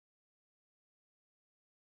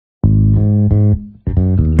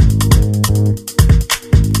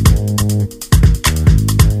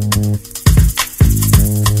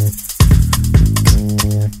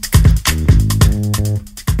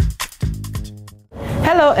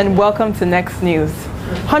Hello and welcome to Next News.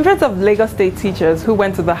 Hundreds of Lagos State teachers who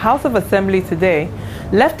went to the House of Assembly today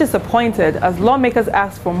left disappointed as lawmakers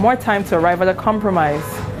asked for more time to arrive at a compromise.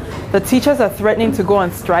 The teachers are threatening to go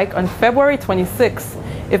on strike on February 26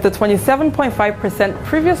 if the 27.5%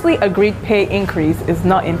 previously agreed pay increase is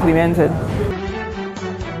not implemented.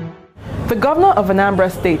 The governor of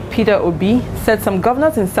Anambra State, Peter Obi, said some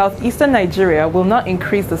governors in southeastern Nigeria will not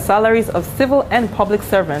increase the salaries of civil and public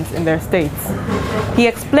servants in their states. He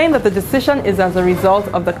explained that the decision is as a result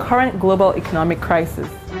of the current global economic crisis.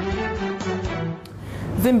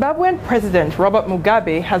 Zimbabwean President Robert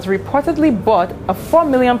Mugabe has reportedly bought a £4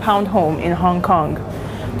 million home in Hong Kong.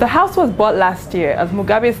 The house was bought last year as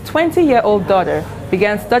Mugabe's 20-year-old daughter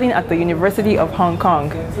began studying at the University of Hong Kong.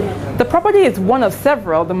 The property is one of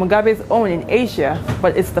several the Mugabes own in Asia,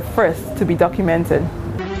 but it's the first to be documented.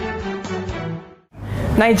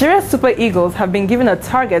 Nigeria's Super Eagles have been given a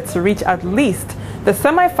target to reach at least the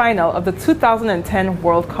semi-final of the 2010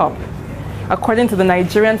 World Cup. According to the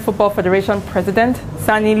Nigerian Football Federation President,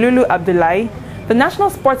 Sani Lulu Abdullahi, the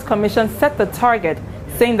National Sports Commission set the target,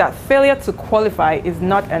 saying that failure to qualify is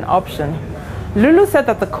not an option. Lulu said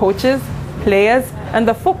that the coaches, players, and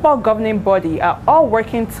the football governing body are all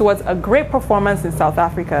working towards a great performance in South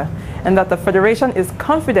Africa, and that the Federation is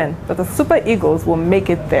confident that the Super Eagles will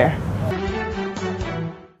make it there.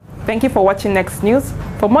 Thank you for watching Next News.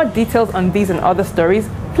 For more details on these and other stories,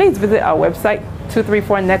 please visit our website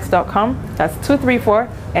 234next.com. That's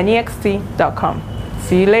 234next.com.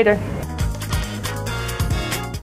 See you later.